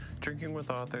Drinking with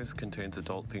Authors contains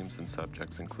adult themes and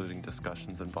subjects, including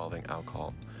discussions involving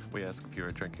alcohol. We ask if you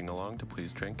are drinking along to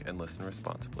please drink and listen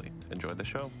responsibly. Enjoy the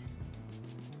show.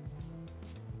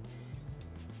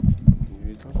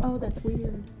 Oh, that's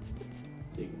weird.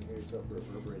 So you can hear yourself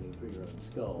reverberating through your own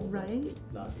skull. Right?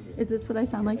 Not in your, Is this what I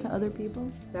sound like to other headphones.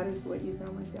 people? That is what you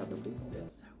sound like to other people. Yeah.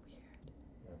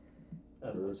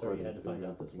 So weird. I'm sorry you had to find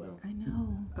out this way. I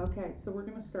know. Okay, so we're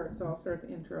gonna start. So I'll start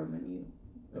the intro and then you.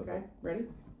 Okay, ready?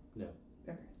 No.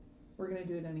 Okay. We're gonna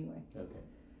do it anyway. Okay.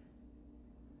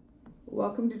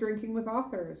 Welcome to Drinking with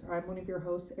Authors. I'm one of your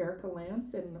hosts, Erica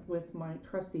Lance, and with my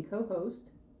trusty co-host,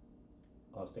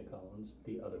 Austin Collins,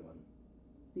 the other one.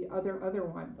 the other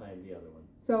one. I am the other one.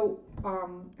 So,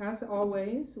 as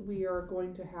always, we are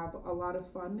going to have a lot of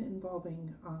fun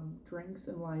involving drinks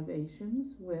and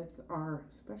libations with our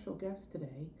special guest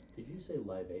today. Did you say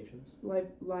libations?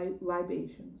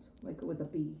 Libations, like with a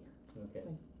B. Okay.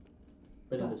 Like-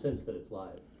 But in the sense that it's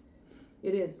live.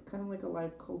 It is kind of like a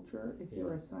live culture if you're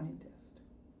Yeah. a scientist.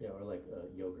 Yeah, or like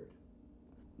yogurt.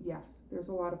 Yes, there's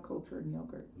a lot of culture in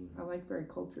yogurt. Mhm. I like very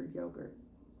cultured yogurt,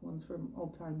 ones from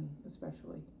old timey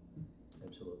especially.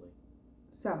 Absolutely.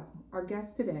 So, our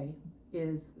guest today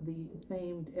is the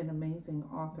famed and amazing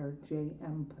author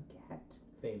J.M. Paquette.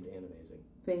 Famed and amazing.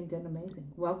 Famed and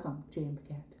amazing. Welcome, J.M.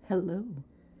 Paquette. Hello.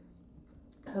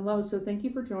 Hello, so thank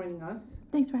you for joining us.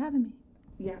 Thanks for having me.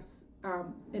 Yes,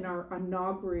 in our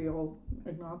inaugural,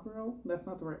 that's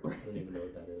not the right word. I don't even know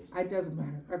what that is. It doesn't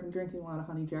matter. I've been drinking a lot of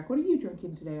Honey Jack. What are you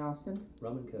drinking today, Austin?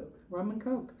 Rum and Coke. Rum and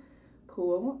Coke.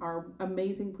 Cool. Our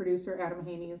amazing producer, Adam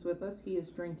Haney, is with us. He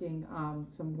is drinking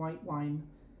some white wine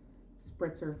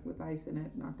spritzer with ice in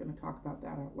it. Not going to talk about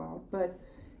that out loud.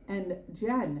 And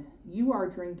Jen, you are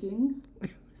drinking...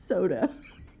 Soda.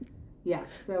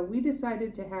 Yes. So we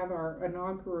decided to have our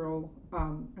inaugural...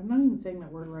 I'm not even saying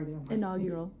that word right.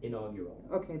 Inaugural. Inaugural.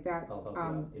 Okay, that... I'll help you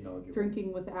out. Inaugural.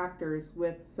 Drinking with actors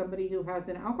with somebody who has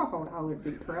an alcohol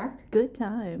allergy, correct? Good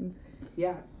times.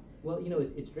 Yes. Well, you know,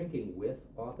 it's drinking with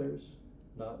authors,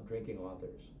 not drinking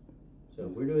authors. So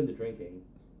we're doing the drinking.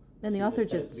 And the so author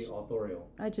it has just, to be authorial.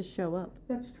 I just show up.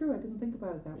 That's true. I didn't think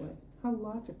about it that Yeah. way. How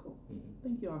logical. Mhm.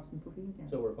 Thank you, Austin, for being here.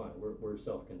 So we're fine. We're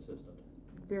self-consistent.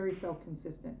 Very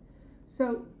self-consistent.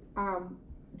 So,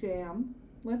 JM,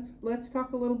 let's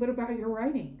talk a little bit about your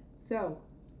writing. So,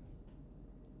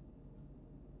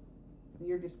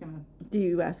 you're just gonna... Do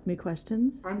you ask me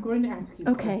questions? I'm going to ask you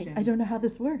Okay, questions. I don't know how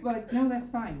this works. But, no, that's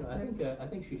fine. No, I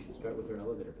think she should start with her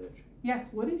elevator pitch. Yes,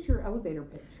 what is your elevator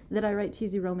pitch? That I write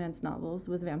cheesy romance novels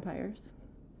with vampires.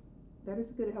 That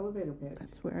is a good elevator pitch.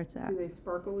 That's where it's at. Do they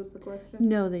sparkle is the question?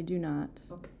 No, they do not.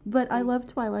 Okay. But I love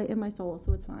Twilight in my soul,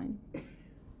 so it's fine.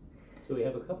 So we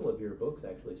have a couple of your books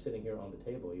actually sitting here on the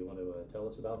table. You want to tell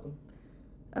us about them?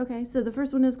 Okay, so the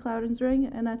first one is Cloudens Ring,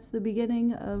 and that's the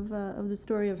beginning of the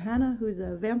story of Hannah, who's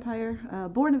a vampire,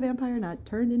 born a vampire, not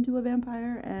turned into a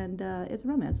vampire, and it's a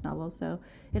romance novel, so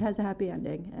it has a happy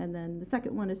ending. And then the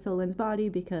second one is Solin's Body,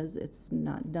 because it's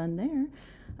not done there,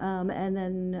 and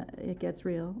then it gets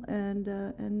real, and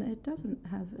it doesn't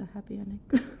have a happy ending.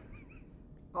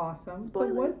 Awesome.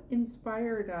 Spoilers. So what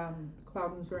inspired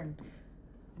Cloudens Ring?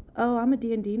 Oh, I'm a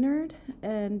D&D nerd,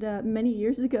 and many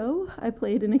years ago, I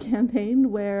played in a campaign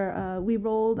where we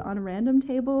rolled on a random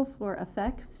table for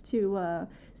effects to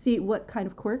see what kind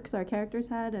of quirks our characters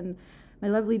had, and my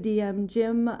lovely DM,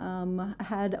 Jim,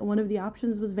 had one of the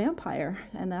options was vampire,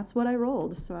 and that's what I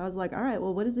rolled. So I was like, all right,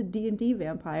 well, what is a D&D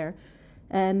vampire?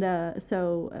 And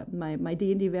so my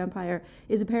D&D vampire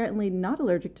is apparently not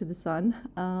allergic to the sun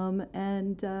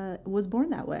and was born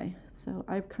that way. So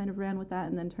I kind of ran with that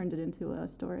and then turned it into a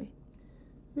story.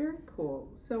 Very cool.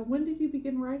 So when did you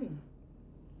begin writing?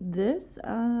 This,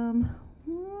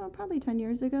 probably 10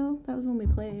 years ago. That was when we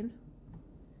played.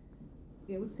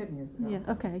 It was 10 years ago. Yeah,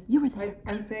 okay. You were there.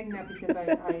 I'm saying that because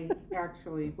I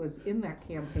actually was in that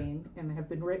campaign and have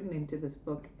been written into this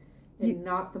book in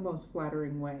not the most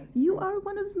flattering way. You are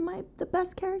one of the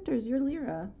best characters. You're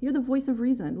Lyra. You're the voice of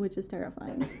reason, which is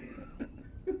terrifying.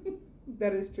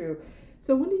 That is true.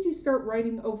 So when did you start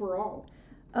writing overall?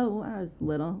 Oh, when I was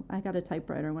little. I got a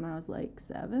typewriter when I was like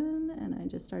 7, and I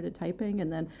just started typing.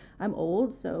 And then I'm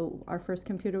old, so our first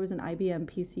computer was an IBM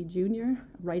PC Junior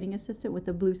writing assistant with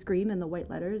the blue screen and the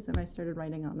white letters, and I started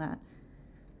writing on that.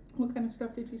 What kind of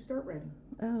stuff did you start writing?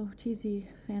 Oh, cheesy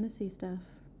fantasy stuff.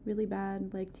 Really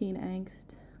bad, like teen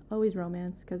angst. Always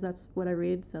romance, because that's what I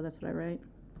read, so that's what I write.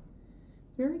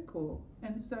 Very cool.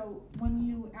 And so when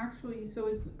you actually, so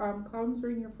is Cloudens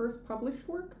Ring your first published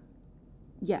work?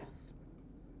 Yes.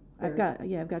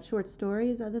 Very I've got short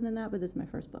stories other than that, but this is my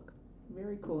first book.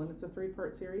 Very cool. And it's a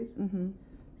 3-part series? Mm-hmm.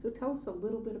 So tell us a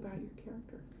little bit about your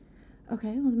characters.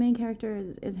 Okay, well, the main character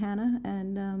is Hannah,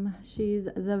 and she's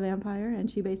the vampire, and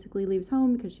she basically leaves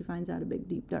home because she finds out a big,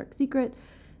 deep, dark secret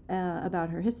about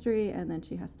her history, and then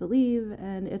she has to leave,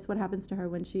 and it's what happens to her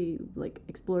when she, like,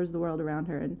 explores the world around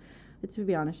her. And to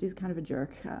be honest, she's kind of a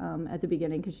jerk at the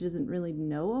beginning because she doesn't really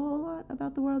know a whole lot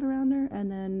about the world around her,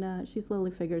 and then she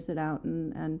slowly figures it out,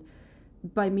 and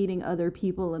by meeting other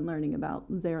people and learning about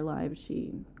their lives,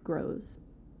 she grows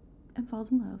and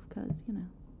falls in love because, you know,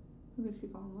 Who did she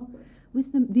fall in love with?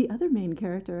 with the other main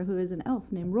character, who is an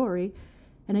elf named Rory.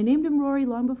 And I named him Rory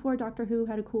long before Doctor Who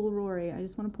had a cool Rory. I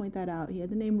just want to point that out. He had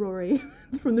the name Rory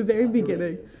from the very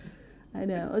beginning. I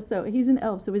know. So he's an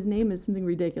elf, so his name is something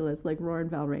ridiculous, like Roran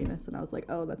Valranus. And I was like,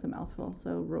 oh, that's a mouthful.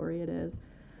 So Rory it is.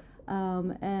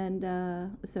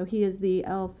 So he is the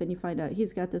elf, and you find out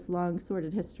he's got this long,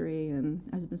 sordid history and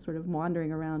has been sort of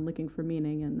wandering around looking for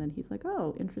meaning. And then he's like,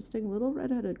 oh, interesting little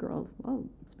redheaded girl. I'll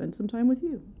spend some time with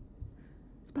you.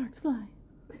 Sparks fly.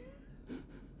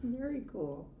 Very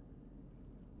cool.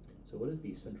 So what is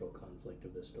the central conflict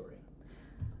of this story?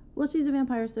 Well, she's a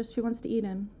vampire, so she wants to eat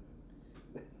him.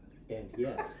 And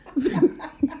yet,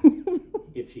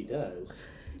 if she does,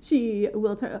 She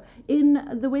will turn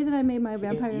in the way that I made my she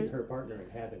can't eat vampires. her partner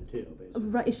and have him too, basically.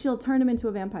 Right, she'll turn him into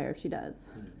a vampire if she does.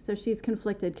 So she's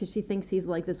conflicted because she thinks he's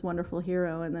like this wonderful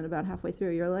hero, and then about halfway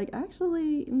through, you're like,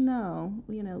 actually, no,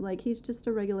 you know, like he's just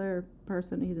a regular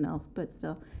person. He's an elf, but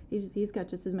still, he's got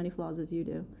just as many flaws as you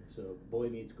do. So boy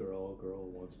meets girl, girl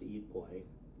wants to eat boy,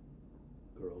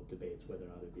 girl debates whether or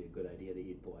not it'd be a good idea to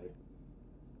eat boy.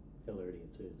 Hilarity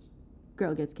ensues.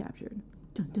 Girl gets captured.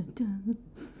 Dun dun dun.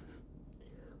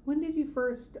 When did you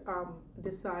first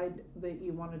decide that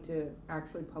you wanted to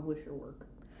actually publish your work?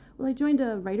 Well, I joined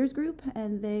a writers group,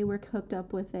 and they were hooked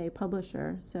up with a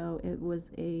publisher, so it was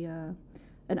an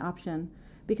option.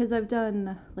 Because I've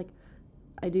done, like,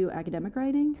 I do academic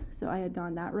writing, so I had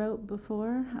gone that route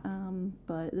before,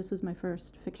 but this was my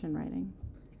first fiction writing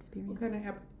experience. What kind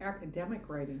of academic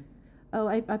writing? Oh,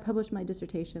 I published my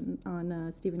dissertation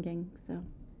on Stephen King, so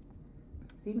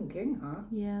Stephen King, huh?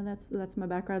 yeah, that's my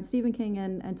background. Stephen King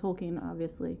and Tolkien,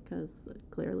 obviously, because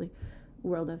clearly,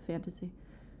 world of fantasy.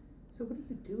 So what do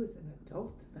you do as an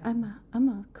adult then? I'm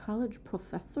a college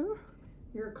professor.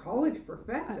 You're a college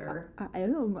professor. I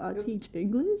am. I teach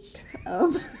English.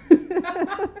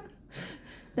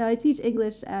 No, I teach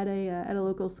English at a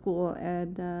local school,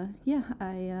 and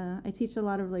I teach a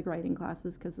lot of like writing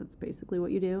classes because it's basically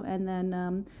what you do. And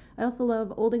then I also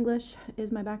love Old English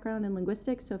is my background in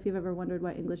linguistics. So if you've ever wondered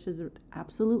why English is an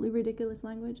absolutely ridiculous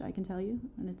language, I can tell you,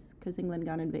 and it's because England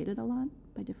got invaded a lot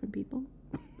by different people.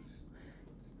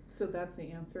 So that's the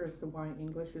answer as to why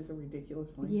English is a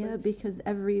ridiculous language? Yeah, because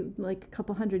every like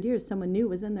couple hundred years, someone new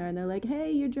was in there, and they're like, "Hey,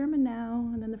 you're German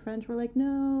now," and then the French were like,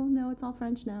 "No, it's all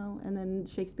French now." And then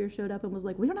Shakespeare showed up and was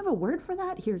like, "We don't have a word for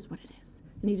that. Here's what it is."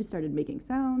 And he just started making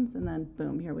sounds, and then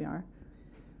boom, here we are.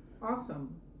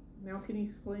 Awesome. Now can you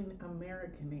explain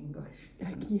American English?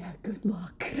 Yeah, good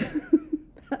luck.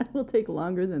 That will take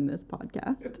longer than this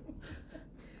podcast.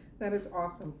 That is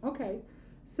awesome. Okay.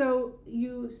 So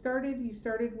you started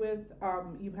with,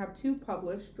 you have 2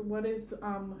 published. What is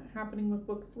happening with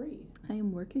book 3? I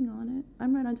am working on it.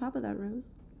 I'm right on top of that, Rose.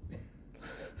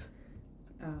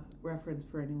 Reference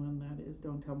for anyone that is,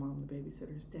 don't tell mom the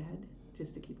babysitter's dead,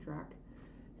 just to keep track.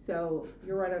 So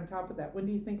you're right on top of that. When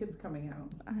do you think it's coming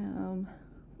out?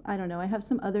 I don't know. I have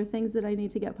some other things that I need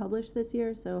to get published this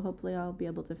year, so hopefully I'll be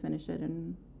able to finish it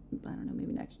in, I don't know,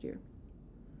 maybe next year.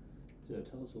 So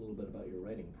tell us a little bit about your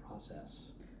writing process.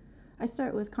 I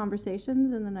start with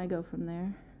conversations, and then I go from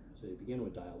there. So you begin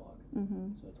with dialogue. Mm-hmm.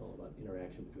 So it's all about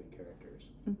interaction between characters.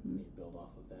 Mm-hmm. And you build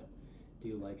off of that. Do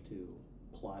you like to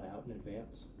plot out in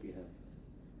advance? Do you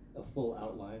have a full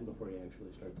outline before you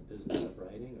actually start the business of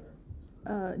writing,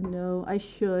 or? No, I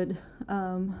should.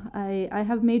 I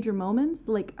have major moments.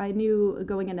 Like, I knew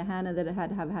going into Hannah that it had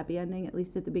to have a happy ending, at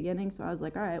least at the beginning. So I was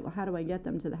like, all right, well, how do I get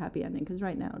them to the happy ending? Because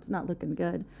right now it's not looking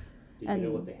good. Did you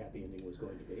know what the happy ending was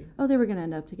going to be? Oh, they were going to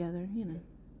end up together, you know,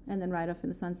 and then ride off in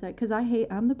the sunset. Because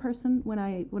I'm the person, when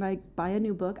I buy a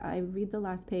new book, I read the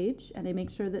last page, and I make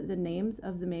sure that the names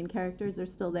of the main characters are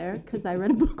still there. Because I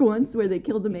read a book once where they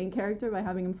killed the main character by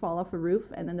having him fall off a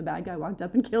roof, and then the bad guy walked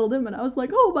up and killed him, and I was like,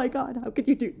 oh my God, how could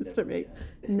you do this to me?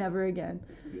 Never again.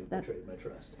 You have betrayed my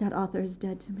trust. That author is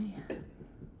dead to me.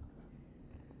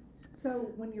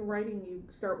 So when you're writing, you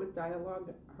start with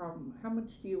dialogue. How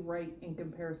much do you write in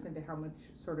comparison to how much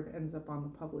sort of ends up on the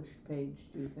published page,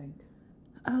 do you think?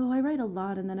 Oh, I write a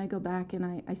lot, and then I go back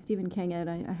and I Stephen King it.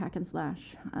 I hack and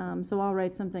slash. So I'll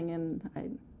write something,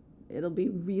 and it'll be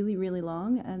really, really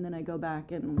long, and then I go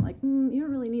back and I'm like, you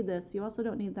don't really need this. You also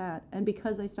don't need that. And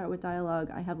because I start with dialogue,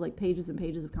 I have like pages and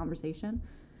pages of conversation.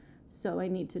 So I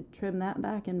need to trim that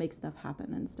back and make stuff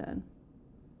happen instead.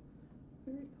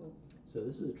 Very cool. So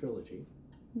this is a trilogy.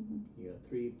 Mm-hmm. You got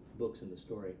 3 books in the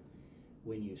story.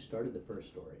 When you started the first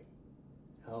story,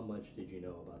 how much did you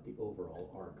know about the overall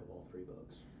arc of all 3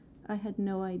 books? I had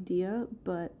no idea,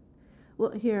 but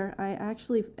well, here, I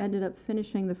actually ended up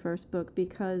finishing the first book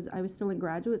because I was still in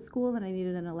graduate school and I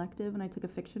needed an elective, and I took a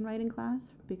fiction writing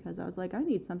class because I was like, I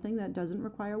need something that doesn't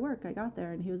require work. I got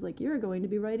there and he was like, you're going to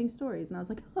be writing stories. And I was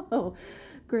like, oh,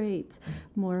 great,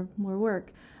 more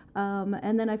work.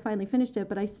 And then I finally finished it,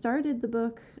 but I started the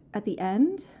book at the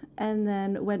end and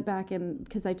then went back, and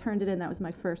because I turned it in, that was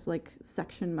my first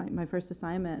section, my first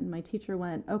assignment, and my teacher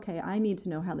went, okay, I need to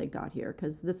know how they got here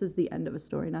because this is the end of a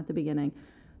story, not the beginning.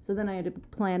 So then I had to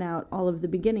plan out all of the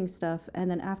beginning stuff, and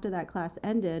then after that class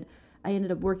ended, I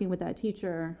ended up working with that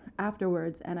teacher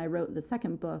afterwards, and I wrote the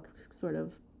second book sort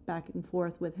of back and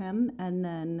forth with him, and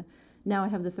then now I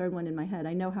have the third one in my head.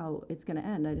 I know how it's going to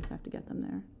end. I just have to get them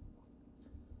there.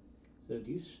 So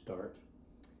do you start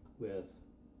with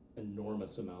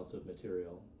enormous amounts of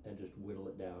material and just whittle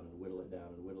it down and whittle it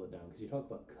down and whittle it down? Because you talk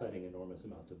about cutting enormous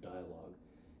amounts of dialogue.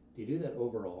 Do you do that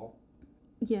overall?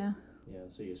 Yeah. Yeah,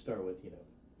 so you start with,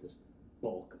 this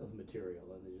bulk of material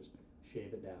and then just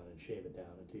shave it down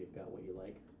until you've got what you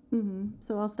like.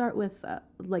 So I'll start with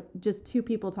just 2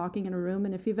 people talking in a room,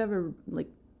 and if you've ever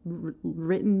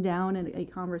written down a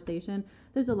conversation,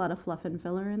 there's a lot of fluff and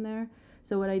filler in there.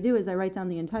 So what I do is I write down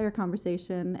the entire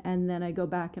conversation, and then I go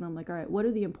back and I'm like, all right, what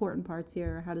are the important parts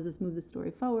here? How does this move the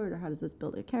story forward, or how does this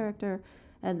build a character?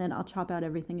 And then I'll chop out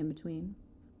everything in between.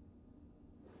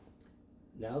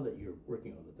 Now that you're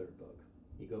working on the third book,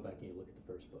 you go back and you look at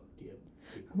the first book. Do you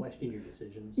question your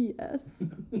decisions? Yes,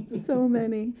 so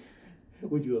many.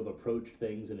 Would you have approached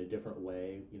things in a different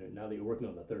way? Now that you're working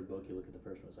on the third book, you look at the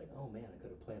first one, it's like, oh man, I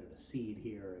could have planted a seed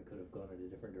here. I could have gone in a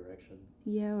different direction.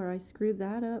 Yeah, or I screwed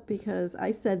that up because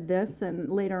I said this,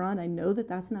 and later on I know that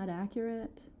that's not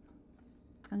accurate.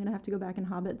 I'm going to have to go back and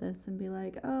hobbit this and be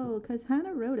like, oh, because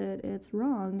Hannah wrote it, it's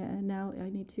wrong, and now I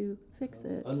need to fix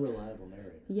it. Unreliable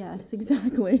narrator. Yes,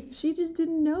 exactly. She just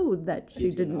didn't know that she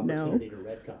Gives you an didn't know. opportunity to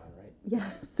retcon, right?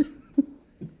 Yes.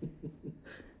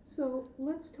 So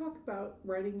let's talk about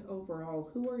writing overall.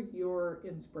 Who are your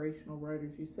inspirational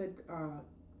writers? You said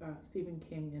Stephen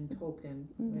King and Tolkien,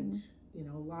 which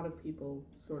a lot of people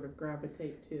sort of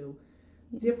gravitate to.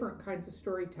 Different kinds of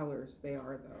storytellers they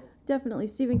are, though. Definitely.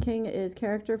 Stephen King is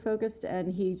character focused,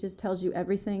 and he just tells you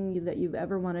everything that you've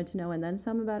ever wanted to know and then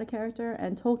some about a character.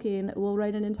 And Tolkien will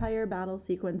write an entire battle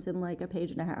sequence in a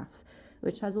page and a half,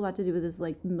 which has a lot to do with his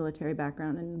military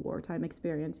background and wartime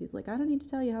experience. He's like, I don't need to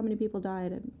tell you how many people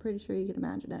died. I'm pretty sure you can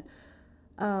imagine it.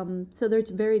 So there's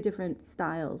very different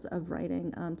styles of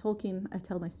writing. Tolkien, I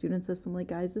tell my students this, I'm like,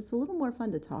 guys, it's a little more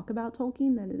fun to talk about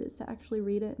Tolkien than it is to actually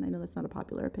read it. And I know that's not a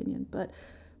popular opinion, but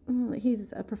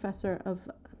he's a professor of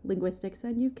linguistics,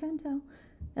 and you can tell.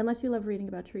 Unless you love reading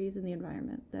about trees and the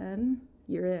environment, then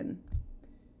you're in.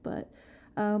 But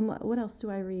what else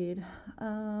do I read?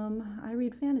 I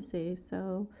read fantasy,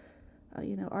 so,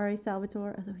 R.A.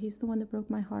 Salvatore, although he's the one that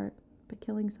broke my heart by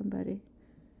killing somebody.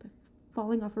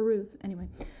 Falling off a roof. Anyway.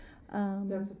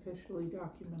 That's officially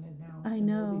documented now. I and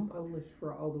know. will be published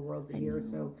for all the world to hear.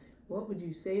 So what would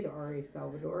you say to R.A.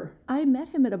 Salvatore? I met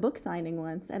him at a book signing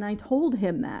once, and I told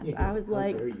him that. I was How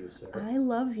like, dare you, sir? I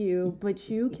love you, but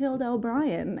you killed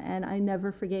O'Brien, and I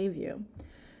never forgave you.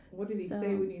 What did he So,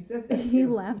 say when you said that? He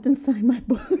laughed and signed my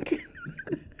book.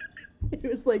 He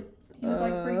was like, He was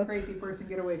like, pretty crazy person,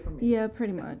 get away from me. yeah,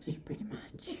 pretty much.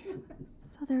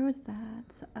 So there was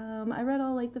that. I read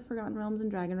all the Forgotten Realms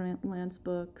and Dragonlance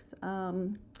books. I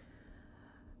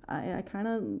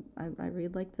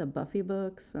read the Buffy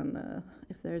books, and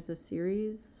if there's a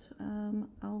series,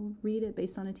 I'll read it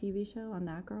based on a TV show. I'm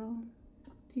that girl.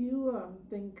 Do you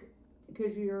think,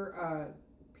 because you're a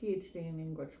PhD in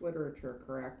English literature,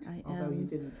 correct? I Although you am.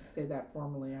 didn't say that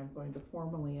formally, I'm going to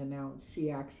formally announce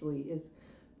she actually is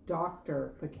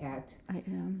Dr. Paquette. I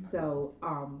am. So,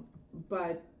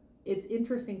 but it's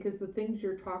interesting because the things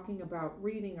you're talking about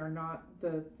reading are not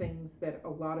the things that a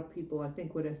lot of people, I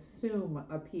think, would assume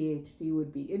a PhD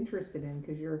would be interested in,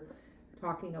 because you're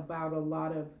talking about a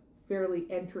lot of fairly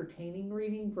entertaining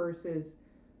reading versus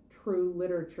true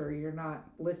literature. You're not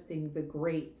listing the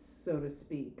greats, so to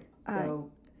speak. So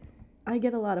I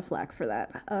get a lot of flack for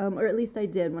that, or at least I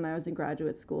did when I was in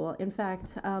graduate school. In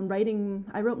fact, I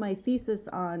wrote my thesis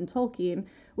on Tolkien,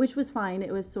 which was fine.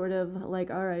 It was sort of like,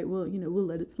 all right, well, we'll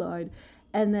let it slide.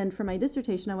 And then for my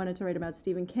dissertation, I wanted to write about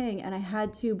Stephen King, and I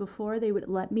had to, before they would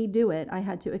let me do it, I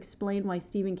had to explain why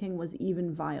Stephen King was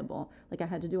even viable. Like I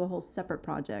had to do a whole separate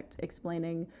project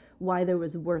explaining why there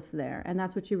was worth there. And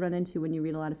that's what you run into when you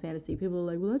read a lot of fantasy. People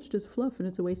are like, well, that's just fluff and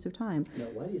it's a waste of time. Now,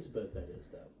 why do you suppose that is,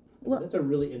 though? Well- That's a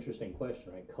really interesting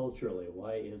question, right? Culturally,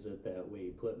 why is it that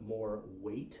we put more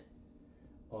weight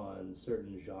on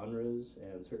certain genres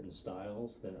and certain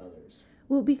styles than others?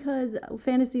 Well, because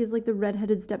fantasy is like the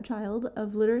redheaded stepchild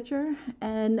of literature,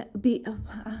 and I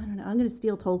don't know, I'm going to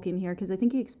steal Tolkien here because I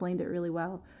think he explained it really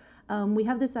well. We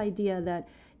have this idea that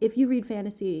if you read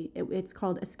fantasy, it's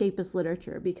called escapist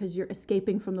literature because you're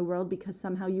escaping from the world because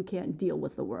somehow you can't deal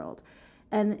with the world.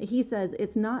 And he says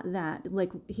it's not that.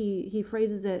 Like he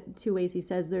phrases it two ways. He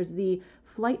says there's the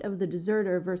flight of the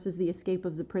deserter versus the escape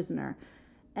of the prisoner.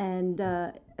 And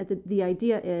the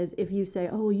idea is if you say,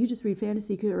 oh, you just read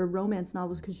fantasy or romance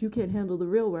novels because you can't handle the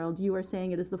real world, you are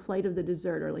saying it is the flight of the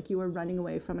deserter, like you are running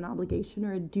away from an obligation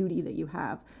or a duty that you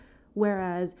have.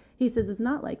 Whereas he says it's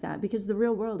not like that because the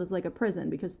real world is like a prison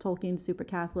because Tolkien's super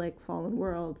Catholic, fallen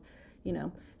world, you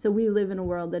know. So we live in a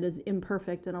world that is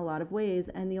imperfect in a lot of ways,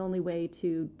 and the only way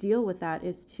to deal with that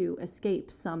is to escape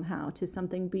somehow to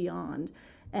something beyond.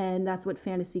 And that's what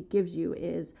fantasy gives you,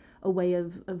 is a way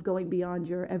of going beyond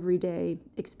your everyday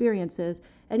experiences.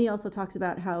 And he also talks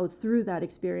about how through that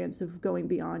experience of going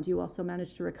beyond, you also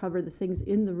manage to recover the things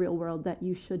in the real world that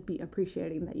you should be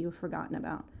appreciating that you've forgotten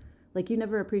about. Like you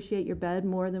never appreciate your bed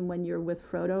more than when you're with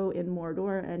Frodo in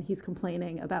Mordor and he's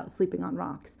complaining about sleeping on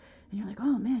rocks. And you're like,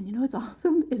 oh man, you know what's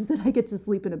awesome is that I get to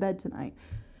sleep in a bed tonight.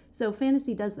 So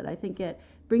fantasy does that. I think it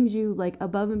brings you like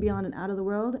above and beyond and out of the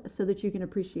world so that you can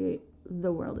appreciate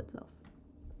the world itself.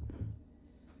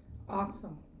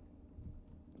 Awesome.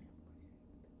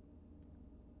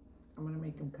 I'm going to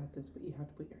make him cut this, but you have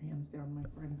to put your hands down, my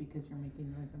friend, because you're making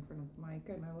noise in front of the mic,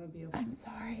 and I love you. I'm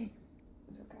sorry.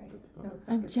 It's okay. That's fine. No, it's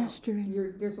not I'm your fault.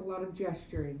 gesturing. There's a lot of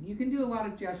gesturing. You can do a lot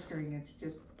of gesturing. It's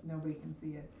just nobody can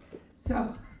see it.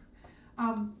 So,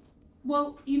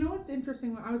 well, you know what's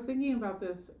interesting? I was thinking about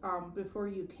this before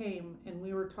you came, and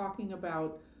we were talking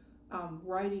about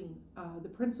writing the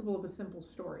principle of a simple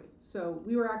story. So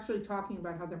we were actually talking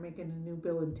about how they're making a new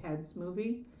Bill and Ted's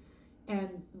movie,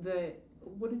 and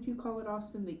what did you call it,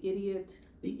 Austin? The idiot.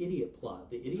 The idiot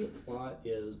plot. The idiot plot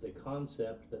is the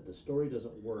concept that the story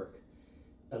doesn't work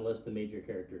unless the major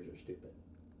characters are stupid.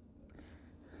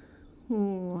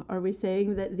 Are we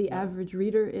saying that the average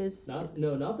reader is... Not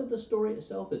that the story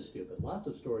itself is stupid. Lots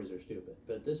of stories are stupid,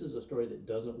 but this is a story that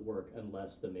doesn't work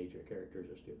unless the major characters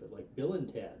are stupid. Like Bill and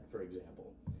Ted, for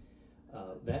example.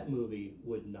 That movie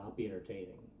would not be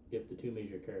entertaining if the two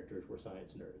major characters were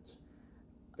science nerds.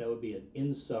 That would be an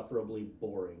insufferably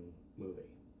boring movie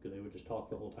because they would just talk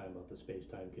the whole time about the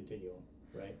space-time continuum,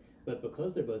 right? But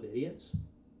because they're both idiots,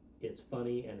 it's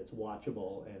funny and it's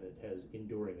watchable and it has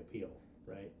enduring appeal,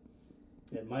 right?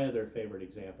 And my other favorite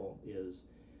example is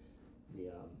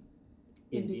the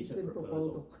Indecent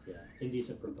Proposal. Yeah,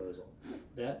 Indecent Proposal.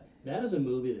 That is a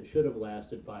movie that should have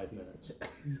lasted 5 minutes.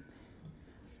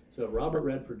 So Robert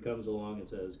Redford comes along and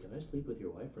says, "Can I sleep with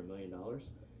your wife for $1 million?"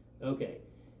 Okay.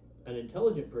 An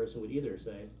intelligent person would either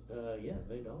say, yeah, $1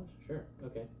 million? Sure.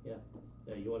 Okay,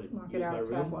 yeah. You want to Knock use it my out,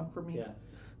 room? tap one for me. Yeah.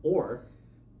 Or,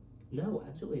 no,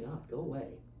 absolutely not. Go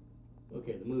away.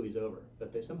 Okay, the movie's over.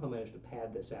 But they somehow managed to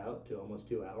pad this out to almost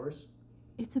 2 hours.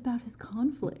 It's about his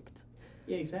conflict.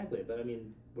 Yeah, exactly. But I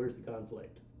mean, where's the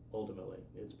conflict, ultimately?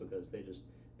 It's because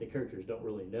the characters don't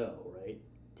really know, right?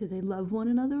 Do they love one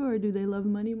another or do they love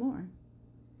money more?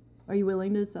 Are you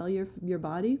willing to sell your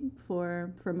body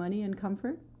for money and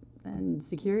comfort and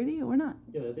security or not?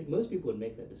 Yeah, I think most people would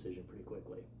make that decision pretty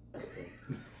quickly.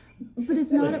 But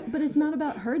it's not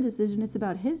about her decision, it's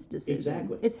about his decision.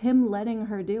 Exactly. It's him letting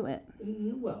her do it.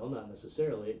 Well, not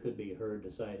necessarily. It could be her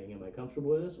deciding, am I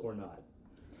comfortable with this or not?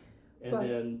 And But-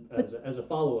 then as a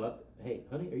follow-up, hey,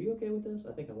 honey, are you okay with this?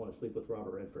 I think I want to sleep with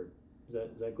Robert Redford.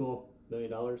 Is that cool? $1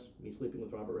 million, me sleeping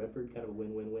with Robert Redford, kind of a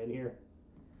win-win-win here.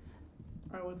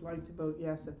 I would like to vote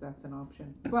yes if that's an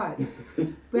option. But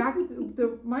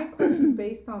my question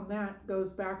based on that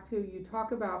goes back to, you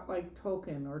talk about like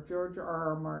Tolkien or George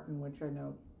R.R. Martin, which I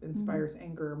know inspires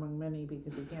anger among many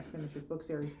because he can't finish his book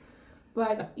series.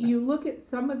 But you look at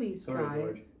some of these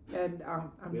Sorry, guys, and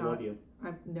We love you.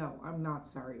 I'm not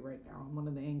sorry right now. I'm one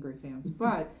of the angry fans.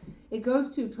 But it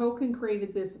goes to, Tolkien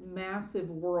created this massive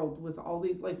world with all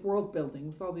these, like, world building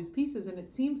with all these pieces, and it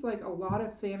seems like a lot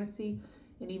of fantasy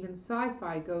and even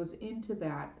sci-fi goes into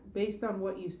that. Based on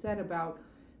what you said about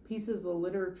pieces of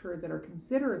literature that are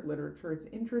considered literature, it's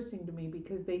interesting to me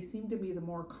because they seem to be the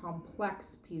more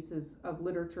complex pieces of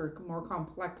literature, more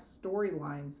complex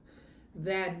storylines,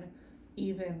 than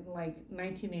even like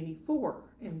 1984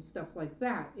 and stuff like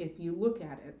that, if you look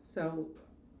at it. So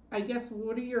I guess,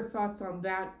 what are your thoughts on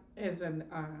that as an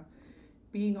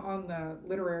being on the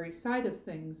literary side of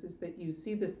things, is that you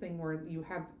see this thing where you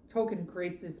have Tolkien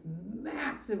creates this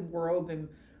massive world and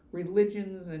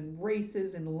religions and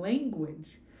races and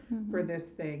language for this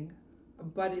thing,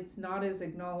 but it's not as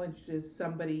acknowledged as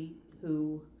somebody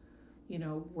who,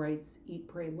 writes Eat,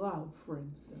 Pray, Love, for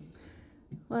instance.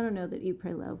 Well, I don't know that Eat,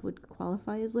 Pray, Love would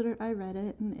qualify as literary. I read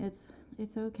it, and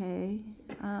it's okay.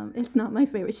 It's not my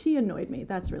favorite. She annoyed me.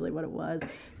 That's really what it was.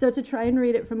 So to try and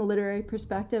read it from a literary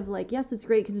perspective, like, yes, it's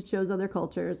great because it shows other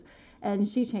cultures, and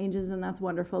she changes, and that's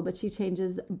wonderful, but she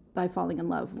changes by falling in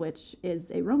love, which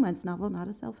is a romance novel, not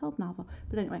a self-help novel.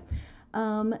 But anyway,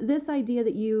 this idea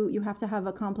that you have to have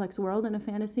a complex world in a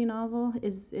fantasy novel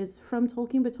is from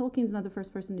Tolkien, but Tolkien's not the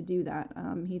first person to do that.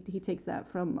 He takes that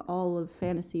from all of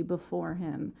fantasy before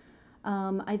him.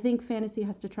 I think fantasy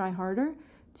has to try harder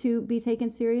to be taken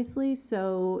seriously,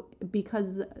 so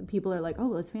because people are like, oh,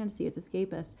 well, it's fantasy, it's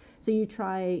escapist, so you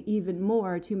try even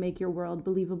more to make your world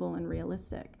believable and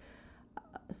realistic.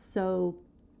 So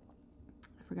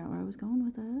I forgot where I was going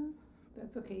with this.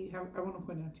 That's okay. I want to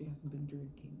point out she hasn't been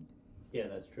drinking. Yeah,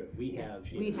 that's true. She We has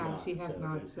have, not. she has so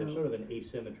not, there's so- sort of an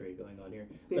asymmetry going on here.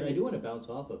 But I Very- do want to bounce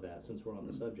off of that since we're on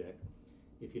the subject,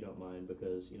 if you don't mind,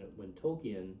 because when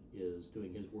Tolkien is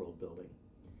doing his world building,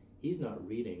 he's not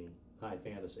reading high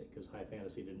fantasy, because high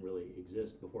fantasy didn't really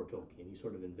exist before Tolkien. He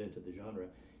sort of invented the genre.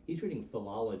 He's reading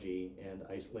philology and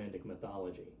Icelandic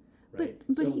mythology, right?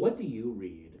 But so he- what do you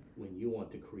read when you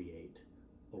want to create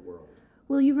a world?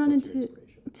 Well, you run What's your into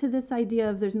inspiration? to this idea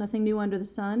of there's nothing new under the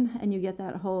sun, and you get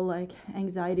that whole like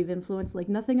anxiety of influence, like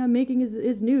nothing I'm making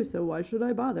is new, so why should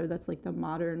I bother? That's like the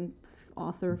modern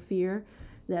author fear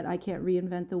that I can't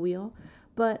reinvent the wheel.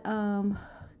 But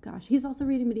gosh, he's also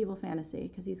reading medieval fantasy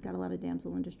because he's got a lot of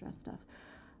damsel in distress stuff,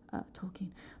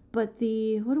 Tolkien. But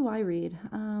what do I read?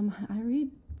 I read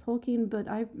Tolkien, but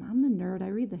I'm the nerd. I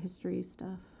read the history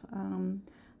stuff.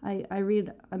 I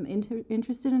read. I'm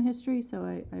interested in history, so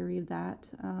I read that.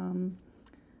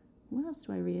 What else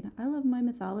do I read? I love my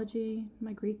mythology,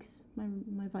 my Greeks,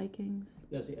 my Vikings.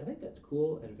 Now, see, I think that's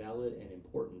cool and valid and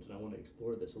important, and I want to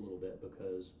explore this a little bit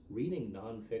because reading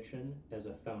nonfiction as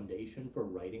a foundation for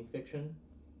writing fiction,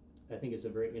 I think, is a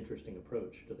very interesting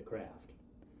approach to the craft,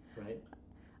 right?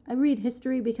 I read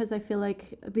history because I feel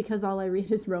like because all I read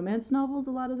is romance novels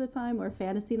a lot of the time or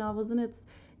fantasy novels, and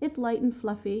it's light and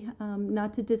fluffy.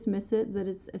 Not to dismiss it that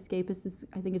it's escapist.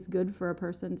 I think it's good for a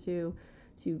person to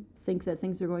think that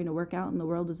things are going to work out and the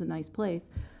world is a nice place.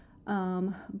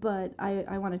 But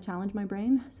I want to challenge my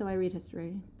brain, so I read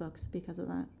history books because of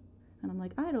that. And I'm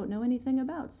like, I don't know anything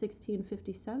about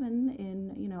 1657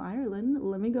 in Ireland.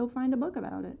 Let me go find a book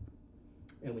about it.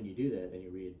 And when you do that and you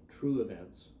read true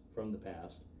events from the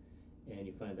past and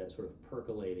you find that sort of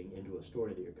percolating into a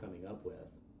story that you're coming up with,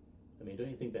 I mean, don't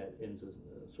you think that ends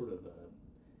as sort of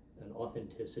an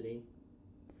authenticity?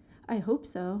 I hope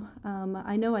so.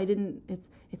 I know I didn't.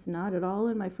 It's not at all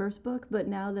in my first book, but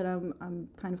now that I'm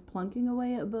kind of plunking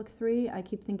away at book 3, I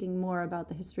keep thinking more about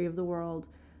the history of the world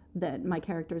that my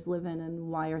characters live in and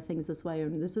why are things this way.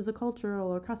 And this is a cultural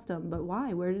or custom, but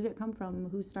why? Where did it come from?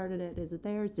 Who started it? Is it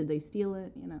theirs? Did they steal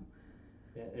it?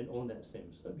 Yeah, and on that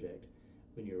same subject,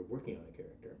 when you're working on a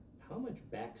character, how much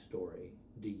backstory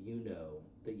do you know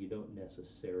that you don't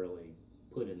necessarily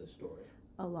put in the story?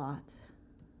 A lot.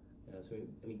 So,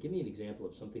 I mean, give me an example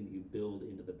of something that you build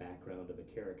into the background of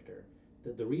a character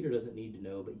that the reader doesn't need to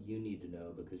know, but you need to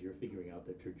know because you're figuring out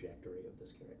the trajectory of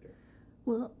this character.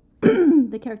 Well,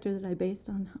 the character that I based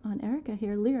on Erica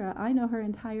here, Lyra, I know her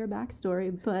entire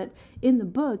backstory, but in the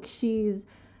book, she's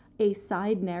a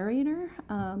side narrator.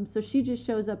 So she just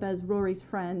shows up as Rory's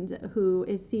friend who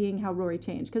is seeing how Rory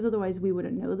changed, because otherwise we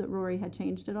wouldn't know that Rory had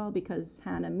changed at all because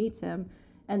Hannah meets him,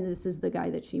 and this is the guy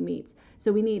that she meets.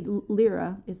 So we need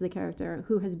Lyra is the character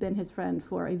who has been his friend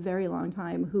for a very long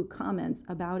time, who comments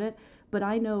about it, but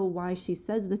I know why she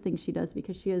says the things she does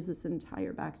because she has this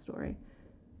entire backstory.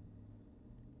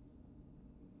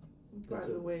 By That's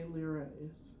the a- way, Lyra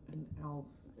is an elf.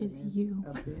 and Is you.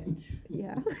 a bitch.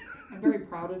 Yeah. I'm very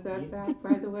proud of that fact,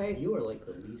 by the way. You are like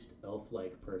the least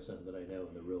elf-like person that I know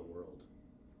in the real world.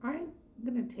 I'm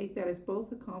gonna take that as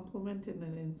both a compliment and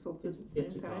an insult at the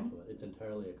It's a same time. compliment. It's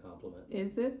entirely a compliment.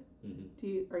 Is it?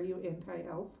 Mm-hmm. Are you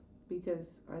anti-elf?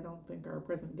 Because I don't think our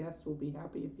present guest will be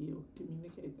happy if you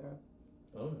communicate that.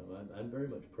 Oh no, I'm very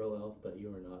much pro-elf, but you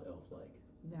are not elf-like.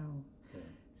 No. Yeah.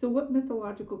 So what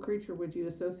mythological creature would you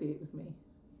associate with me?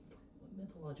 What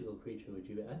mythological creature would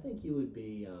you be? I think you would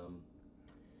be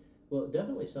Well,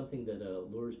 definitely something that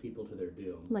lures people to their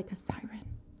doom. Like a siren.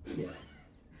 Yeah.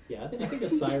 Yeah, I think a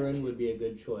siren would be a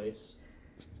good choice.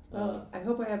 I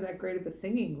hope I have that great of a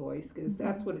singing voice, because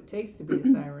that's what it takes to be a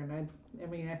siren. I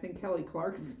mean, I think Kelly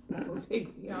Clarkson will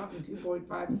take me out in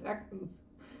 2.5 seconds.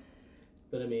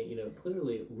 But I mean,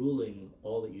 clearly ruling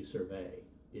all that you survey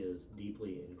is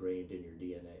deeply ingrained in your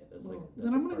DNA. That's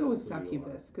Then I'm going to go with who you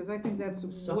are. succubus, because I think that's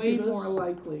way Succubus? more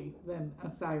likely than a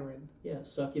siren. Yeah,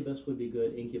 succubus would be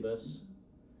good. Incubus.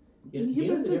 Do you know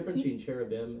Incubus the is- difference between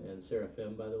cherubim and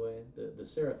seraphim, by the way? The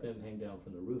seraphim hang down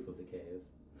from the roof of the cave.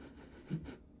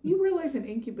 You realize an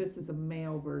incubus is a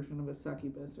male version of a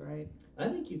succubus, right? I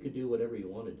think you could do whatever you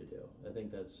wanted to do. I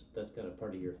think that's kind of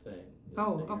part of your thing. is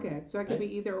Oh, that you're- okay. So I could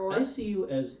be either or. I see you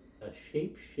as a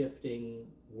shape-shifting,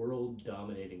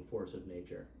 world-dominating force of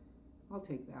nature. I'll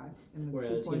take that in the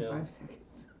Whereas, 2.5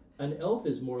 seconds. An elf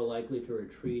is more likely to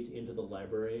retreat into the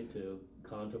library to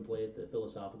contemplate the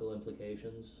philosophical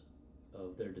implications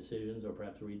of their decisions, or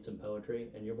perhaps read some poetry,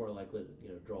 and you're more likely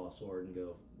to draw a sword and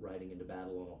go riding into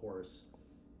battle on a horse,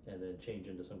 and then change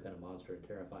into some kind of monster and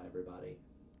terrify everybody,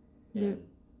 and Yeah.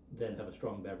 then have a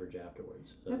strong beverage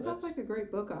afterwards. So That sounds that's- like a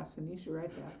great book, Austin. You should write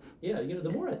that. Yeah,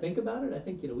 the more I think about it, I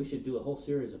think we should do a whole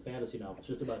series of fantasy novels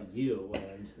just about you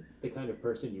and the kind of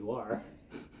person you are.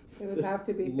 It would Just have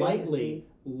to be lightly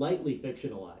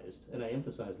fictionalized, and I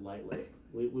emphasize lightly.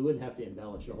 We wouldn't have to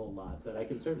embellish a whole lot, but I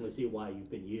can certainly see why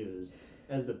you've been used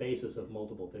as the basis of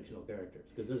multiple fictional characters,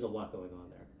 because there's a lot going on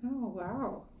there. Oh,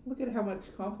 wow. Look at how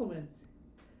much compliments.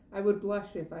 I would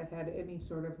blush if I had any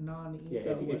sort of non-ego Yeah,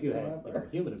 if you had whatsoever.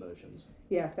 human emotions.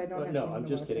 Yes, I don't But have no, human I'm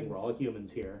just kidding. We're emotions. all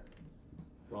humans here.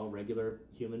 We're all regular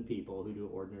human people who do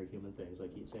ordinary human things,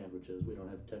 like eat sandwiches. We don't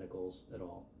have tentacles at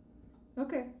all.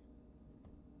 Okay.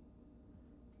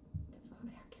 That's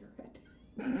not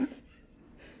accurate.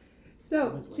 So,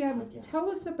 Humans like Jen, podcasts. tell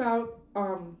us about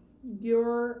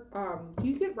your, do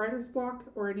you get writer's block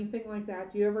or anything like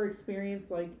that? Do you ever experience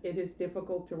like it is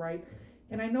difficult to write?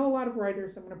 And I know a lot of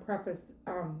writers, I'm going to preface,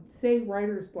 say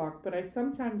writer's block, but I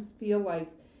sometimes feel like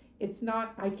it's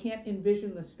not, I can't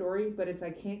envision the story, but it's I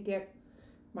can't get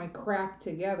my crap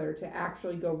together to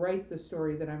actually go write the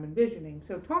story that I'm envisioning.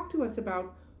 So talk to us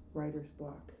about writer's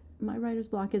block. My writer's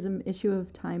block is an issue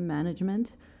of time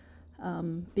management,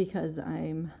 because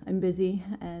I'm busy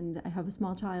and I have a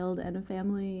small child and a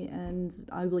family and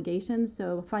obligations.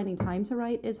 So finding time to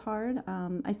write is hard.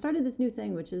 I started this new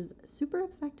thing, which is super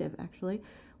effective actually,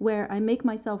 where I make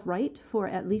myself write for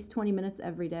at least 20 minutes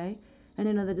every day. And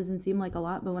I know that doesn't seem like a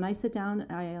lot, but when I sit down,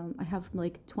 I have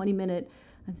like 20-minute.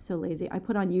 I'm so lazy. I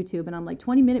put on YouTube and I'm like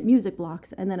 20-minute music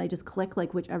blocks, and then I just click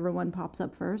like whichever one pops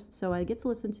up first. So I get to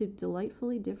listen to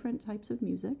delightfully different types of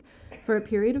music for a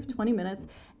period of 20 minutes,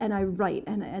 and I write,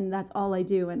 and that's all I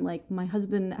do. And like my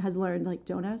husband has learned, like,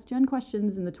 don't ask Jen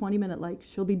questions in the 20-minute, like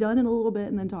she'll be done in a little bit,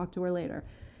 and then talk to her later.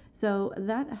 So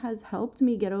that has helped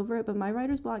me get over it. But my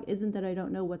writer's block isn't that I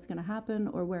don't know what's going to happen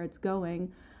or where it's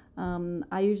going.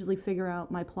 I usually figure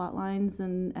out my plot lines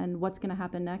and what's going to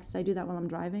happen next. I do that while I'm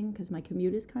driving because my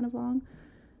commute is kind of long.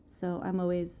 So I'm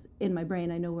always in my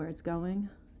brain. I know where it's going.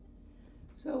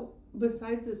 So,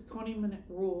 besides this 20-minute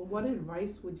rule, what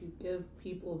advice would you give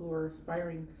people who are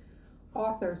aspiring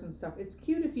authors and stuff? It's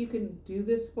cute if you can do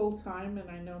this full time, and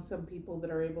I know some people that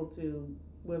are able to,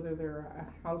 whether they're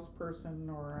a house person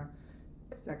or,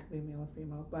 because that could be male or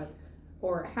female,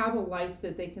 or have a life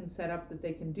that they can set up that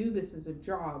they can do this as a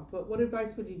job. But what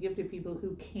advice would you give to people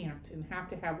who can't and have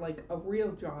to have like a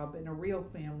real job and a real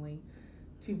family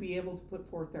to be able to put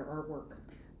forth their artwork?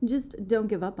 Just don't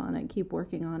give up on it. Keep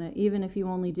working on it. Even if you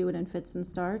only do it in fits and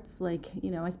starts. Like,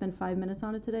 I spent 5 minutes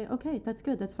on it today. Okay, that's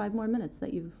good. That's 5 more minutes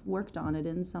that you've worked on it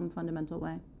in some fundamental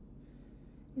way.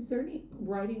 Is there any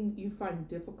writing you find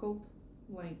difficult?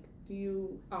 Like, do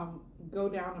you go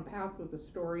down a path with a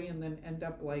story and then end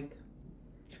up like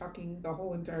chucking the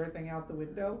whole entire thing out the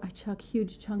window? I chuck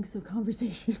huge chunks of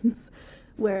conversations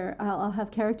where I'll have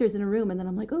characters in a room and then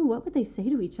I'm like, oh, what would they say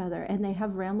to each other? And they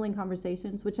have rambling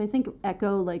conversations, which I think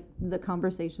echo like the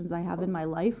conversations I have in my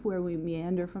life where we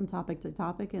meander from topic to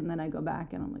topic, and then I go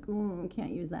back and I'm like,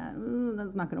 can't use that.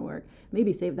 That's not going to work.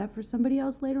 Maybe save that for somebody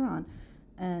else later on.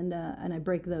 And I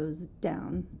break those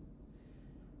down.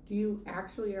 Do you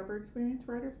actually ever experience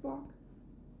writer's block?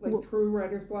 Like Well- true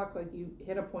writer's block? Like you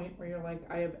hit a point where you're like,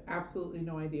 I have absolutely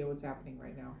no idea what's happening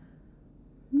right now.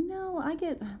 No, I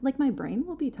get, like, my brain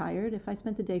will be tired if I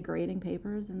spent the day grading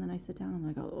papers and then I sit down and I'm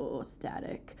like, oh,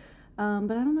 static. But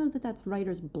I don't know that that's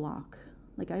writer's block.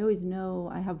 Like, I always know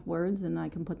I have words and I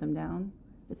can put them down.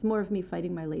 It's more of me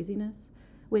fighting my laziness,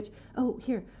 which,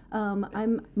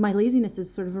 my laziness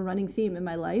is sort of a running theme in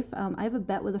my life. I have a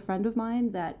bet with a friend of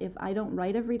mine that if I don't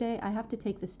write every day, I have to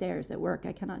take the stairs at work.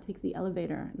 I cannot take the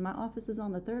elevator. My office is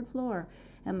on the 3rd floor,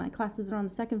 and my classes are on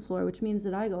the 2nd floor, which means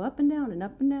that I go up and down and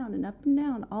up and down and up and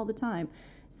down all the time.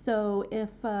 So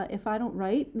if I don't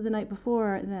write the night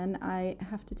before, then I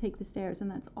have to take the stairs, and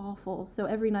that's awful. So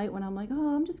every night when I'm like,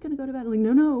 oh, I'm just going to go to bed, I'm like,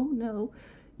 no,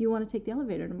 you want to take the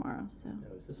elevator tomorrow. So.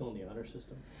 Now, is this on the honor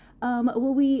system?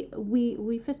 Well,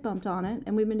 we fist bumped on it,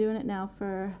 and we've been doing it now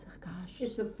for,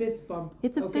 It's a fist bump.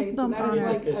 It's a Okay, fist so bump that on is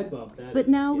it. like Fist a- bump, that But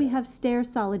is, now we yeah. have stair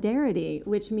solidarity,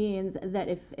 which means that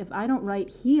if I don't write,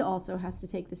 he also has to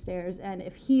take the stairs, and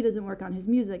if he doesn't work on his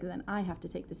music, then I have to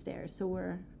take the stairs. So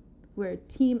we're a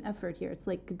team effort here. It's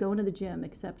like going to the gym,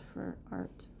 except for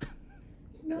art.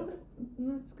 No,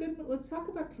 that's good. Let's talk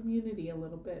about community a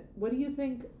little bit. What do you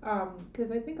think?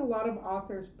 Because I think a lot of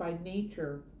authors by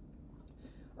nature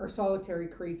are solitary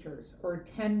creatures or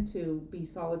tend to be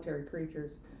solitary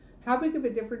creatures. How big of a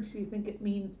difference do you think it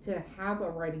means to have a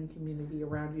writing community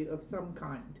around you of some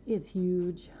kind? It's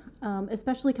huge,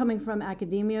 especially coming from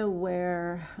academia,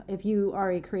 where if you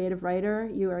are a creative writer,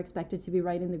 you are expected to be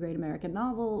writing the great American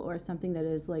novel or something that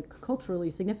is like culturally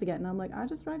significant. And I'm like, I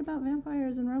just write about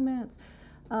vampires and romance.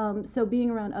 So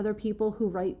being around other people who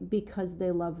write because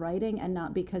they love writing and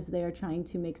not because they are trying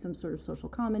to make some sort of social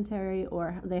commentary,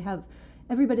 or they have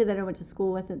everybody that I went to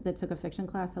school with that took a fiction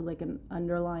class had like an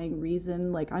underlying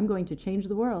reason, like I'm going to change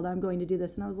the world, I'm going to do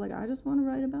this. And I was like, I just want to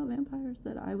write about vampires,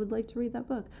 that I would like to read that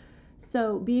book.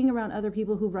 So being around other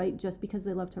people who write just because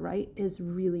they love to write is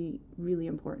really, really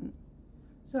important.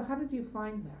 So how did you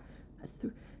find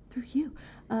that? Through you.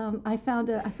 I found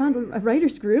a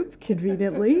writers group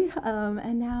conveniently,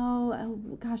 and now,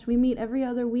 we meet every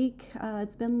other week.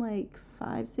 It's been like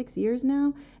 5-6 years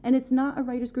now, and it's not a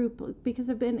writers group because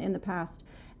I've been in the past,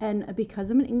 and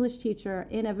because I'm an English teacher,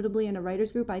 inevitably in a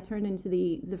writers group I turned into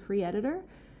the free editor,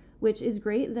 which is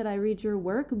great that I read your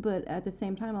work, but at the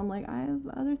same time I'm like, I have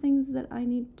other things that I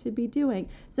need to be doing.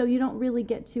 So you don't really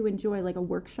get to enjoy like a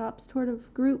workshop sort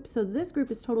of group. So this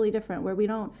group is totally different, where we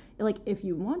don't, like, if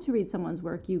you want to read someone's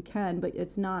work, you can, but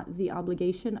it's not the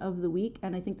obligation of the week.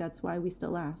 And I think that's why we still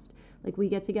last. Like, we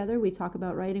get together, we talk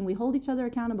about writing, we hold each other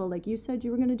accountable. Like, you said you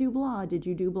were going to do blah. Did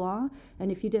you do blah?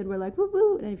 And if you did, we're like, woo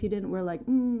woo. And if you didn't, we're like,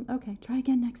 okay, try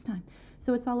again next time.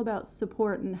 So it's all about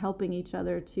support and helping each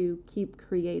other to keep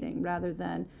creating rather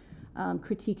than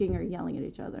critiquing or yelling at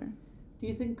each other. Do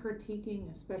you think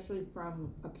critiquing, especially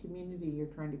from a community you're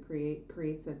trying to create,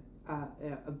 creates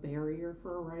a barrier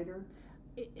for a writer?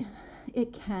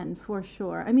 It can, for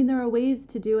sure. I mean, there are ways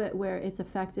to do it where it's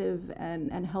effective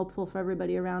and helpful for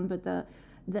everybody around, but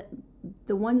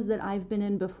the ones that I've been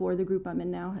in before the group I'm in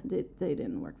now, they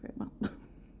didn't work very well.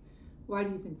 Why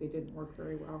do you think they didn't work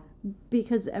very well?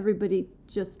 Because everybody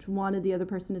just wanted the other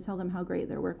person to tell them how great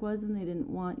their work was, and they didn't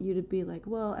want you to be like,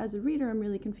 well, as a reader, I'm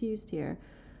really confused here.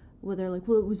 Well, they're like,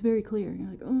 well, it was very clear. And you're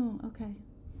like, oh, okay.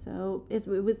 So it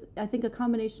was, I think, a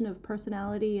combination of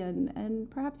personality and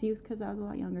perhaps youth, because I was a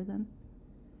lot younger then.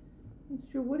 That's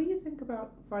true. What do you think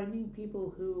about finding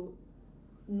people who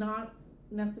not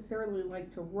necessarily like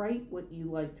to write what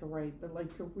you like to write, but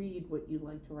like to read what you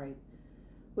like to write?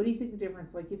 What do you think the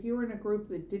difference? Like, if you were in a group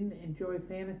that didn't enjoy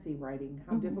fantasy writing,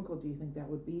 how difficult do you think that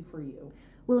would be for you?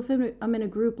 Well, if I'm in a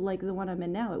group like the one I'm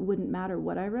in now, it wouldn't matter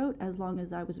what I wrote as long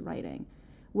as I was writing.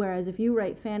 Whereas if you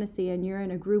write fantasy and you're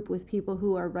in a group with people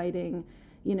who are writing,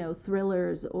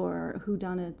 thrillers or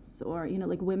whodunits or,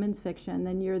 like women's fiction,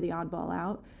 then you're the oddball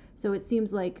out. So it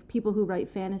seems like people who write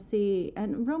fantasy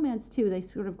and romance too, they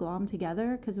sort of glom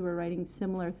together because we're writing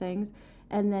similar things.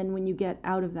 And then when you get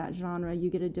out of that genre, you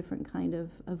get a different kind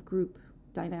of group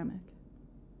dynamic.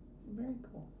 Very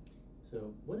cool.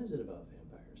 So what is it about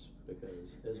vampires?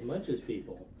 Because as much as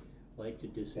people like to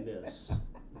dismiss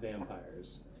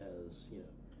vampires as,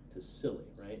 as silly,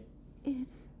 right?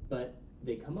 But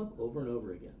they come up over and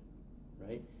over again,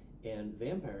 right? And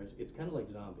vampires, it's kind of like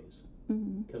zombies.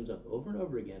 Mm-hmm. It comes up over and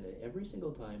over again, and every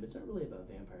single time, it's not really about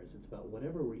vampires. It's about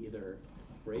whatever we're either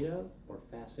afraid of or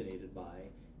fascinated by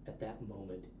at that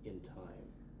moment in time,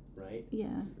 right?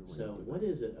 Yeah. So what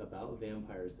is it about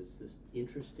vampires that's this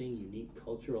interesting, unique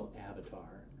cultural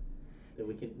avatar that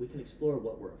we can explore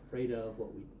what we're afraid of,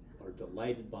 what we are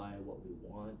delighted by, what we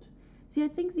want? See, I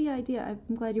think the idea,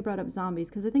 I'm glad you brought up zombies,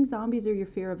 because I think zombies are your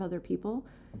fear of other people,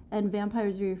 and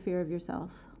vampires are your fear of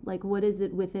yourself. Like, what is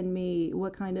it within me?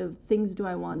 What kind of things do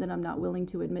I want that I'm not willing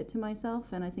to admit to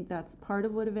myself? And I think that's part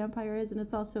of what a vampire is, and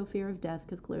it's also fear of death,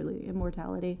 because clearly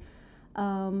immortality.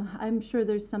 I'm sure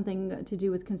there's something to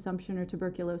do with consumption or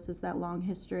tuberculosis, that long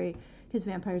history, because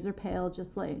vampires are pale,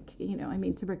 just like,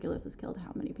 tuberculosis killed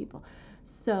how many people?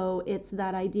 So it's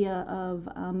that idea of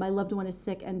my loved one is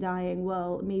sick and dying.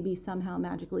 Well, maybe somehow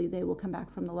magically they will come back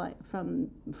from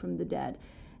the dead,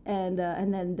 and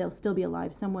then they'll still be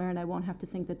alive somewhere, and I won't have to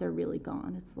think that they're really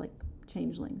gone. It's like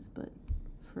changelings, but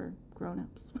for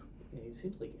grown-ups. Yeah, it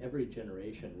seems like every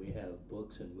generation we have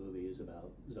books and movies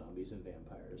about zombies and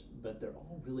vampires, but they're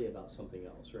all really about something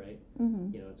else, right?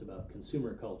 Mm-hmm. It's about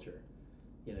consumer culture,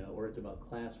 or it's about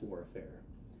class warfare,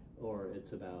 or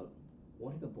it's about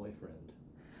wanting a boyfriend.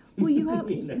 Well, you have,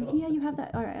 know? yeah, you have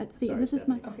that. All right, see, Sorry, this is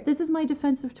my Stephanie. Okay. this is my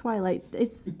defense of Twilight.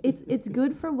 It's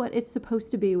good for what it's supposed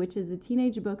to be, which is a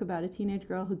teenage book about a teenage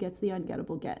girl who gets the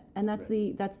ungettable get, and that's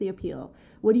Right. the appeal.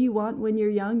 What do you want when you're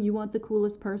young? You want the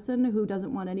coolest person who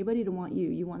doesn't want anybody to want you.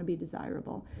 You want to be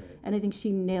desirable, Right. and I think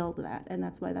she nailed that, and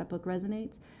that's why that book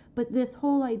resonates. But this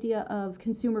whole idea of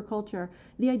consumer culture,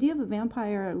 the idea of a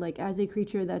vampire like as a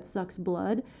creature that sucks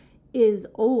blood, is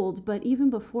old, but even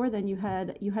before then you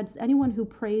had anyone who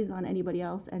preys on anybody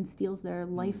else and steals their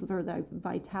life or their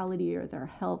vitality or their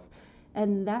health,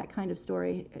 and that kind of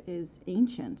story is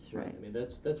ancient, right? I mean,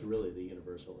 that's really the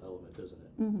universal element, isn't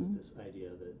it? Mhm. Is this idea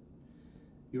that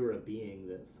you're a being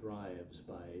that thrives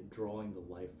by drawing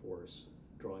the life force,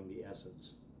 drawing the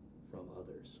essence from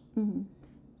others. Hmm.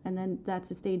 And then that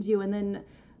sustains you, and then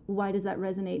why does that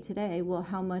resonate today? Well,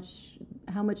 how much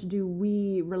do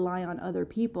we rely on other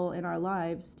people in our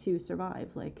lives to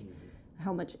survive? Like, Mhm.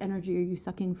 how much energy are you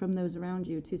sucking from those around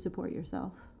you to support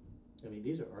yourself? I mean,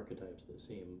 these are archetypes that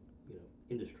seem,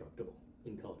 indestructible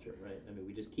in culture, right? I mean,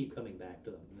 we just keep coming back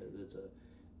to them.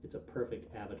 It's a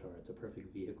perfect avatar. It's a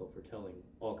perfect vehicle for telling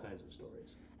all kinds of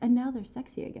stories. And now they're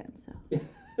sexy again, so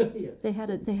Yeah. they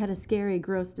had a scary,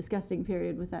 gross, disgusting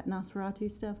period with that Nosferatu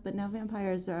stuff, but now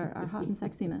vampires are hot in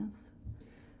sexiness.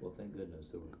 Well, thank goodness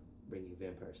that we're bringing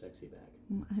vampire sexy back.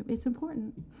 It's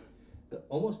important. But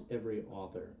almost every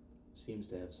author seems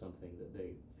to have something that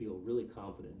they feel really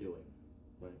confident doing,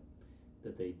 right?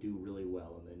 That they do really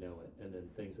well and they know it, and then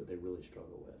things that they really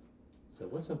struggle with. So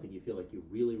what's something you feel like you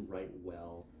really write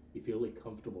well, you feel really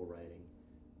comfortable writing,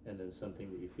 and then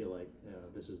something that you feel like,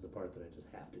 this is the part that I just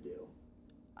have to do?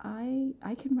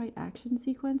 I can write action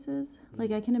sequences.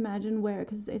 Like, I can imagine where,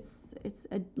 because it's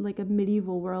like a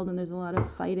medieval world, and there's a lot of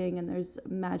fighting, and there's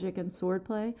magic and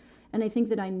swordplay. And I think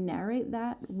that I narrate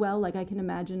that well. Like, I can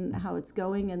imagine how it's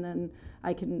going, and then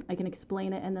I can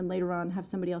explain it, and then later on have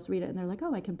somebody else read it, and they're like,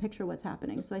 oh, I can picture what's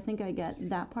happening. So I think I get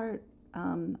that part.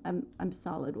 I'm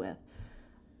solid with.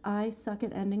 I suck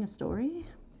at ending a story.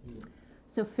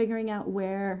 So figuring out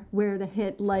where to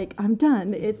hit, like, I'm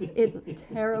done. It's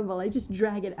terrible. I just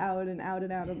drag it out and out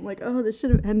and out. I'm like, oh, this should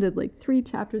have ended like 3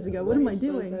 chapters ago. What am I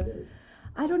doing?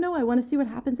 I don't know. I want to see what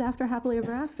happens after Happily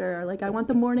Ever After. Like, I want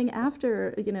the morning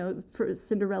after, for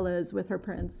Cinderella is with her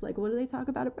prince. Like, what do they talk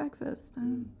about at breakfast?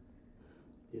 You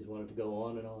just want it to go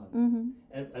on and on. Mm-hmm.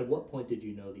 And at what point did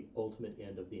you know the ultimate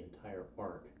end of the entire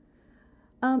arc?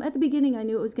 At the beginning, I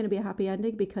knew it was going to be a happy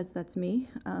ending because that's me.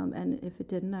 And if it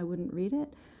didn't, I wouldn't read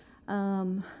it.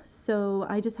 So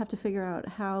I just have to figure out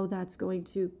how that's going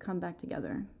to come back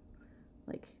together.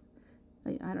 Like,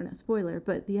 I don't know, spoiler,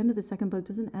 but the end of the second book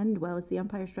doesn't end well. It's the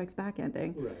Empire Strikes Back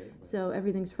ending. Right. So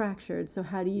everything's fractured. So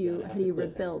how do You you gotta have how do you the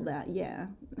rebuild cliffhanger. that? Yeah.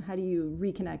 How do you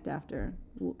reconnect after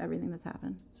everything that's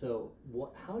happened? So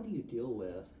how do you deal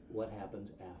with what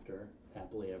happens after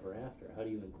Happily Ever After? How do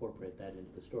you incorporate that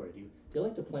into the story? Do you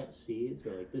like to plant seeds,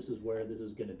 or like, this is where this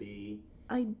is going to be?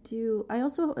 I do. I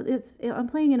also I'm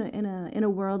playing in a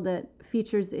world that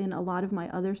features in a lot of my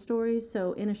other stories.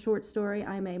 So in a short story,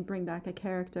 I may bring back a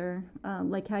character,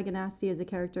 like Haganasti is a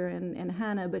character in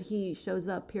Hannah, but he shows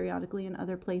up periodically in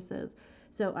other places.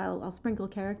 So I'll sprinkle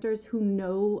characters who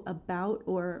know about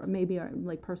or maybe are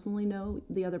like personally know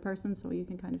the other person, so you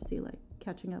can kind of see like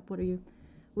catching up. What are you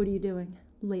doing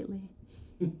lately?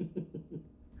 5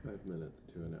 minutes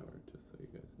to an hour, just so you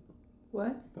guys know.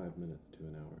 What? 5 minutes to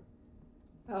an hour.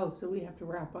 Oh, so we have to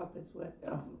wrap up is what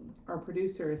our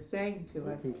producer is saying to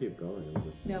We us. can keep going. I'm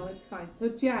just No, it's fine. So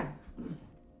Jen,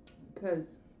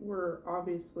 because we're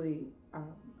obviously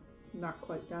not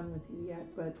quite done with you yet,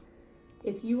 but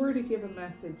if you were to give a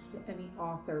message to any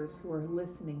authors who are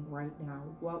listening right now,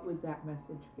 what would that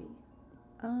message be?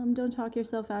 Don't talk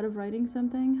yourself out of writing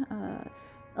something.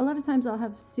 A lot of times I'll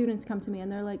have students come to me and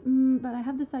they're like, but I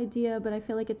have this idea, but I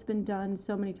feel like it's been done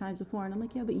so many times before. And I'm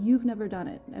like, yeah, but you've never done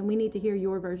it. And we need to hear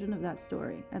your version of that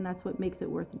story. And that's what makes it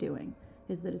worth doing,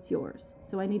 is that it's yours.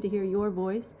 So I need to hear your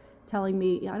voice telling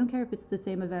me, I don't care if it's the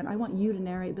same event. I want you to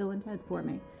narrate Bill and Ted for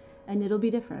me. And it'll be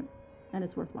different. And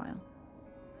it's worthwhile.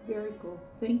 Very cool.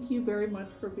 Thank you very much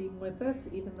for being with us,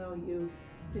 even though you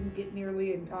didn't get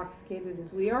nearly intoxicated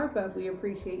as we are, but we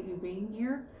appreciate you being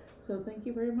here. So thank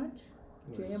you very much.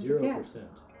 You're JM 0% Paquette. as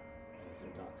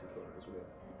intoxicated as we are.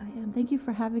 I am. Thank you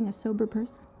for having a sober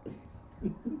person.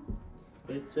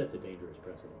 It sets a dangerous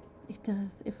precedent. It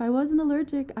does. If I wasn't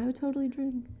allergic, I would totally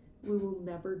drink. We will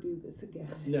never do this again.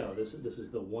 No, this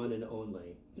is the one and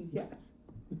only. Yes.